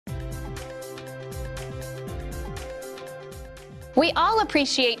We all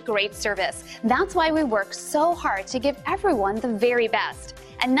appreciate great service. That's why we work so hard to give everyone the very best.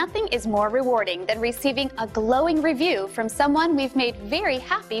 And nothing is more rewarding than receiving a glowing review from someone we've made very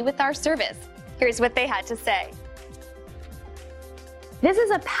happy with our service. Here's what they had to say. This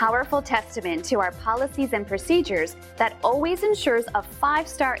is a powerful testament to our policies and procedures that always ensures a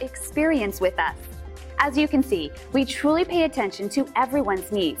 5-star experience with us. As you can see, we truly pay attention to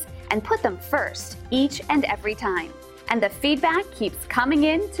everyone's needs and put them first each and every time. And the feedback keeps coming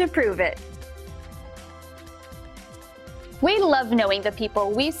in to prove it. We love knowing the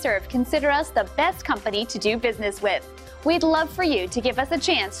people we serve consider us the best company to do business with. We'd love for you to give us a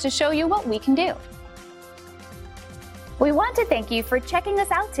chance to show you what we can do. We want to thank you for checking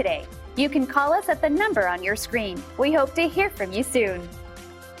us out today. You can call us at the number on your screen. We hope to hear from you soon.